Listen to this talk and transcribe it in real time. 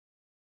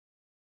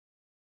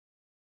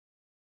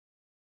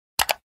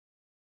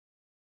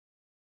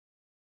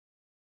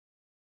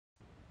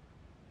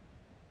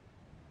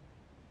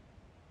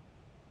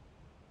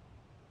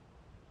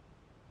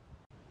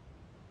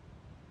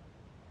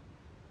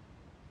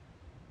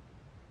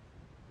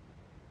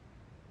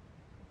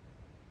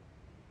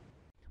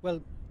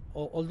Well,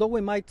 although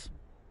we might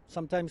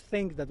sometimes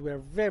think that we are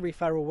very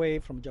far away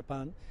from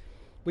Japan,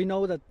 we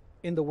know that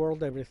in the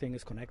world everything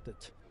is connected.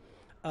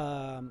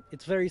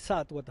 It's very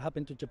sad what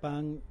happened to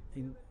Japan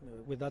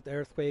with that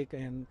earthquake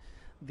and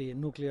the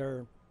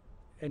nuclear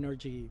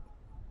energy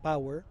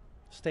power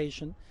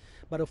station.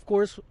 But of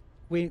course,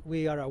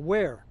 we are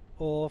aware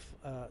of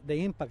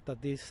the impact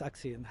that this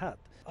accident had.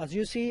 As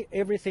you see,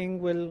 everything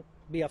will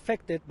be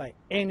affected by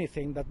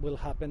anything that will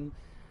happen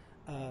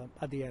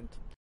at the end.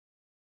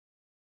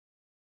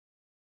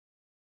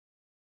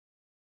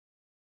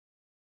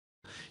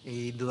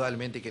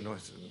 Indudablemente que no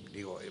es,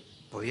 digo,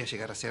 podría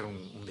llegar a ser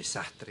un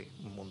desastre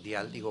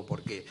mundial, digo,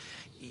 porque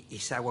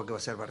esa agua que va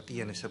a ser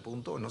vertida en ese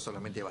punto no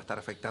solamente va a estar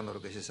afectando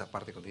lo que es esa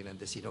parte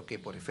continente, sino que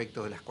por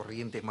efecto de las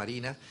corrientes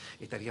marinas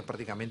estarían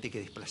prácticamente que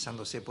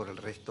desplazándose por el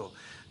resto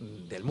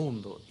del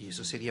mundo, y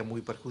eso sería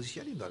muy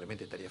perjudicial,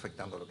 indudablemente estaría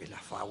afectando lo que es la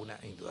fauna,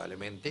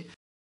 indudablemente.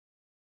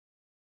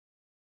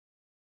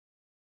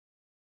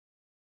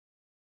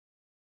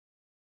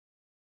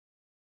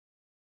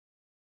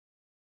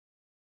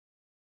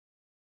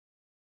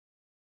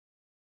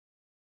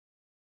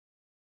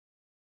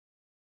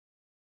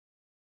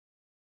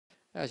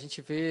 A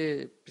gente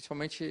vê,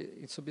 principalmente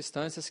em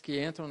substâncias que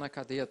entram na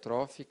cadeia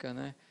trófica,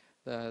 né,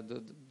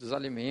 dos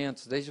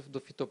alimentos, desde do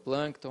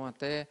fitoplâncton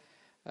até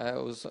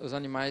os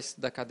animais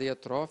da cadeia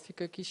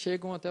trófica, que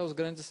chegam até os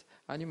grandes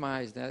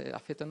animais, né,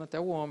 afetando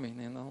até o homem,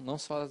 né, não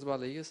só as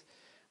baleias,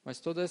 mas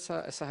toda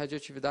essa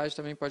radioatividade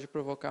também pode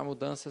provocar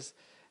mudanças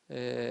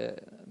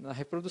na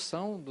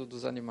reprodução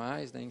dos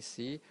animais, né, em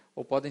si,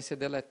 ou podem ser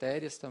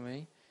deletérias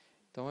também.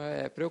 Então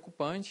é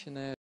preocupante,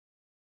 né?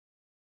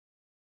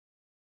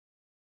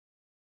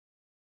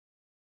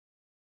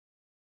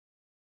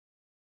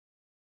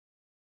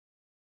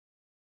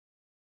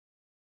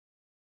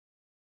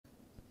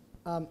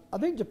 I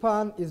think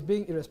Japan is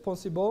being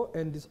irresponsible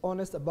and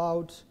dishonest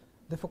about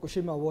the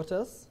Fukushima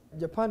waters.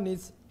 Japan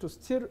needs to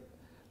still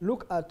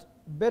look at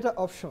better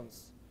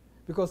options,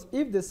 because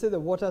if they say the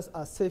waters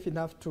are safe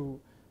enough to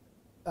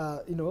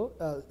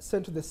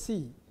send to the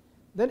sea,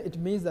 then it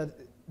means that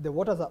the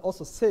waters are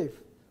also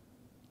safe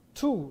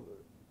to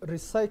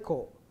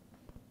recycle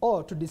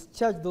or to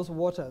discharge those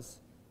waters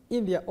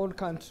in their own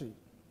country.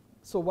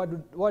 So why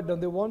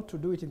don't they want to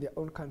do it in their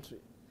own country?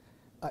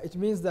 It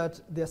means that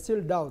there are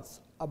still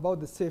doubts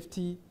about the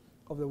safety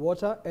of the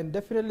water, and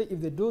definitely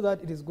if they do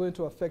that, it is going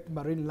to affect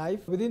marine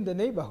life within the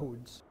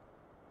neighborhoods.